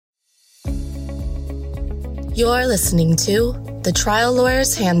You're listening to The Trial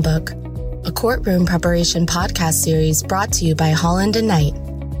Lawyer's Handbook, a courtroom preparation podcast series brought to you by Holland Knight.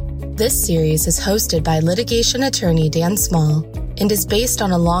 This series is hosted by litigation attorney Dan Small and is based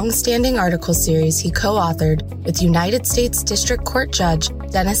on a long-standing article series he co-authored with United States District Court Judge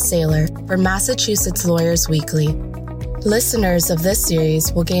Dennis Saylor for Massachusetts Lawyers Weekly. Listeners of this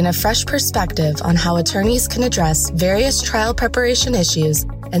series will gain a fresh perspective on how attorneys can address various trial preparation issues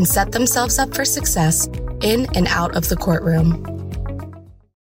and set themselves up for success in and out of the courtroom.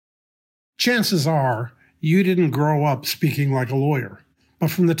 Chances are you didn't grow up speaking like a lawyer, but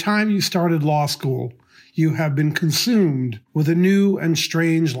from the time you started law school, you have been consumed with a new and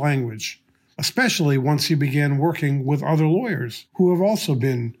strange language, especially once you began working with other lawyers who have also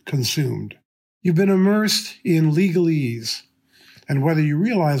been consumed. You've been immersed in legalese, and whether you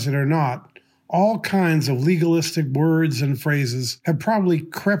realize it or not, all kinds of legalistic words and phrases have probably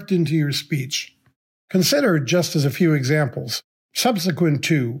crept into your speech. Consider just as a few examples: subsequent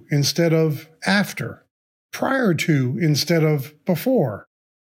to instead of after, prior to instead of before,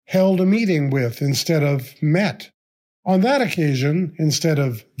 held a meeting with instead of met, on that occasion instead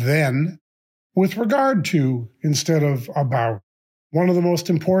of then, with regard to instead of about. One of the most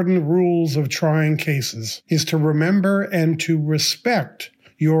important rules of trying cases is to remember and to respect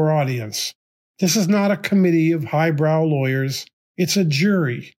your audience. This is not a committee of highbrow lawyers. It's a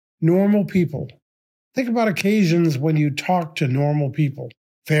jury, normal people. Think about occasions when you talk to normal people,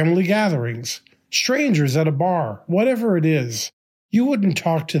 family gatherings, strangers at a bar, whatever it is. You wouldn't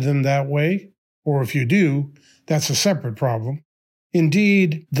talk to them that way, or if you do, that's a separate problem.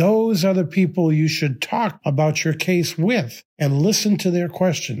 Indeed, those are the people you should talk about your case with and listen to their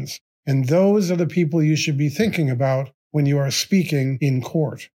questions, and those are the people you should be thinking about when you are speaking in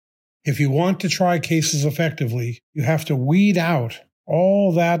court. If you want to try cases effectively, you have to weed out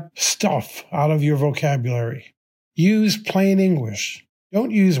all that stuff out of your vocabulary. Use plain English.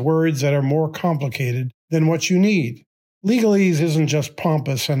 Don't use words that are more complicated than what you need. Legalese isn't just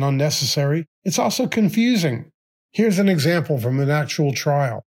pompous and unnecessary, it's also confusing. Here's an example from an actual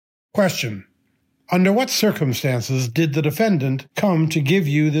trial. Question: under what circumstances did the defendant come to give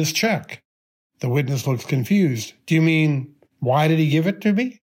you this check? The witness looks confused. Do you mean, why did he give it to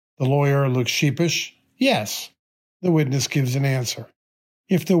me? The lawyer looks sheepish. Yes. The witness gives an answer.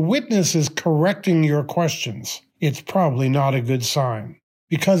 If the witness is correcting your questions, it's probably not a good sign.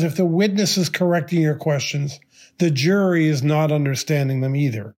 Because if the witness is correcting your questions, the jury is not understanding them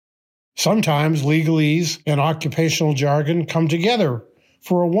either. Sometimes legalese and occupational jargon come together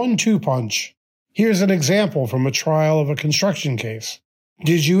for a 1-2 punch. Here's an example from a trial of a construction case.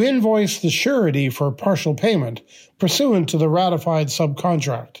 Did you invoice the surety for partial payment pursuant to the ratified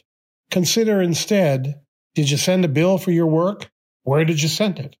subcontract? Consider instead, did you send a bill for your work? Where did you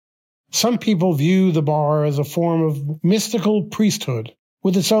send it? Some people view the bar as a form of mystical priesthood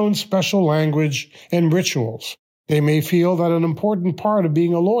with its own special language and rituals. They may feel that an important part of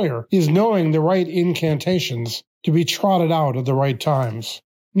being a lawyer is knowing the right incantations to be trotted out at the right times.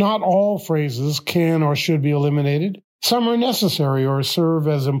 Not all phrases can or should be eliminated. Some are necessary or serve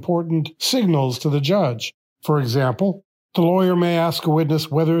as important signals to the judge. For example, the lawyer may ask a witness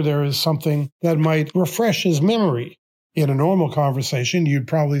whether there is something that might refresh his memory. In a normal conversation, you'd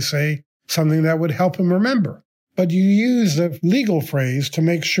probably say something that would help him remember. But you use the legal phrase to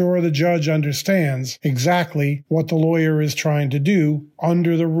make sure the judge understands exactly what the lawyer is trying to do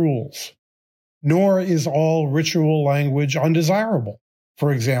under the rules. Nor is all ritual language undesirable.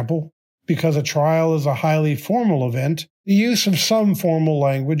 For example, because a trial is a highly formal event, the use of some formal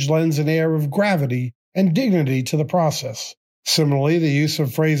language lends an air of gravity and dignity to the process. Similarly, the use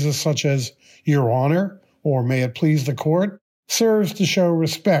of phrases such as "Your Honor" or "May it please the court" serves to show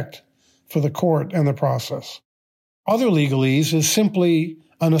respect for the court and the process. Other legalese is simply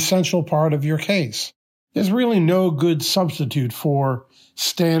an essential part of your case. There's really no good substitute for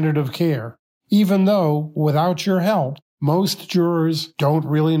standard of care, even though, without your help, most jurors don't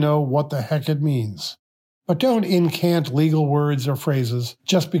really know what the heck it means. But don't incant legal words or phrases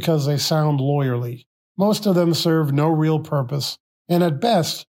just because they sound lawyerly. Most of them serve no real purpose, and at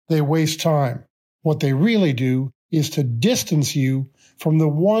best, they waste time. What they really do is to distance you from the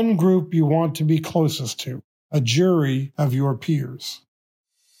one group you want to be closest to, a jury of your peers.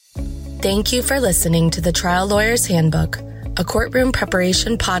 Thank you for listening to The Trial Lawyer's Handbook, a courtroom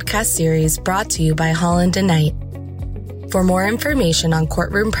preparation podcast series brought to you by Holland Knight. For more information on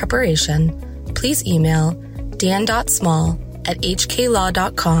courtroom preparation, please email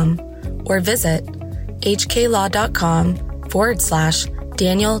dan.small@hklaw.com or visit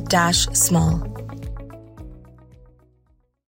hklaw.com/Daniel-Small.